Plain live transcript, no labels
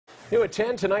New at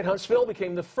 10 tonight, Huntsville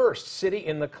became the first city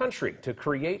in the country to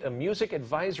create a music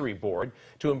advisory board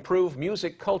to improve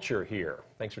music culture here.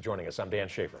 Thanks for joining us. I'm Dan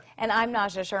Schaefer. And I'm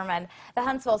Naja Sherman. The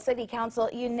Huntsville City Council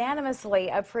unanimously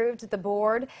approved the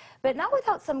board, but not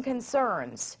without some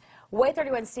concerns. WAY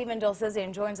 31 Stephen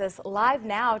Dilsizian joins us live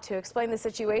now to explain the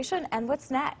situation and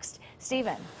what's next.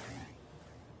 Stephen.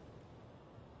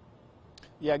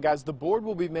 Yeah, guys, the board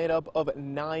will be made up of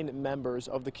 9 members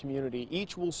of the community.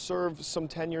 Each will serve some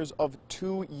tenures of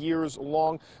 2 years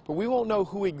long, but we won't know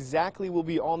who exactly will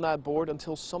be on that board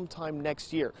until sometime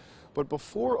next year. But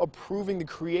before approving the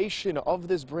creation of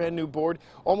this brand new board,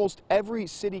 almost every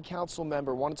city council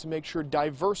member wanted to make sure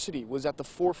diversity was at the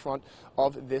forefront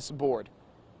of this board.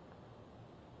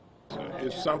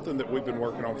 It's something that we've been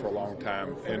working on for a long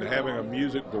time, and having a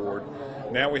music board,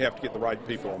 now we have to get the right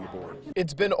people on the board.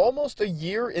 It's been almost a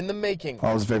year in the making.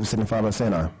 All those in favor signify by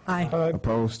saying aye. Aye.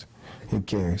 Opposed? It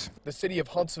carries. The city of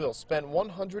Huntsville spent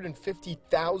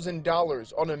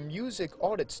 $150,000 on a music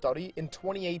audit study in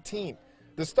 2018.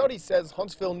 The study says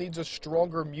Huntsville needs a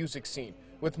stronger music scene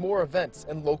with more events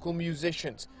and local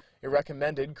musicians. It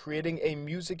recommended creating a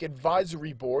music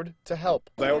advisory board to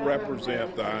help. They'll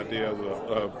represent the idea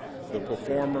of the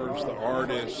performers, the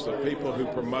artists, the people who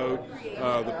promote,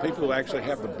 the people who actually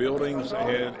have the buildings,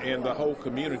 and the whole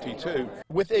community too.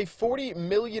 With a $40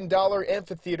 million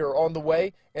amphitheater on the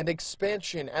way and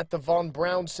expansion at the Von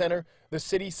Braun Center, the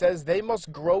city says they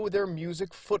must grow their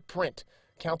music footprint.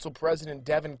 Council President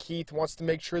Devin Keith wants to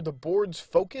make sure the board's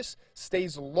focus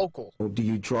stays local. Do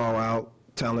you draw out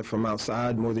talent from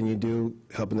outside more than you do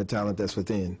helping the talent that's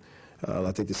within?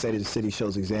 I think the state of the city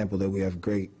shows example that we have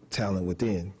great talent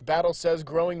within. Battle says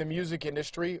growing the music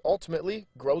industry ultimately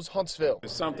grows Huntsville.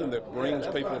 It's something that brings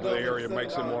people to the area,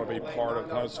 makes them want to be part of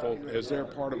Huntsville. As they're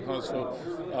part of Huntsville,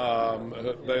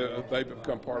 they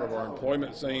become part of our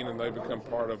employment scene, and they become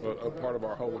part of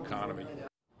our whole economy.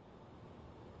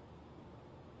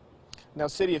 Now,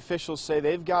 city officials say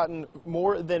they've gotten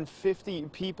more than 50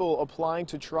 people applying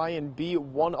to try and be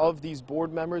one of these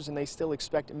board members, and they still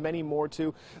expect many more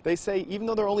to. They say even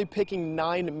though they're only picking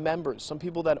 9 members, some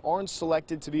people that aren't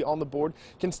selected to be on the board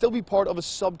can still be part of a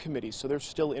subcommittee, so they're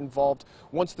still involved.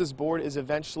 Once this board is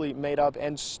eventually made up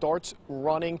and starts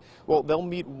running, well, they'll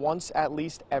meet once at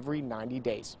least every 90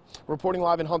 days. Reporting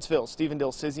live in Huntsville, Stephen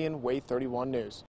Dilsizian, WAY 31 News.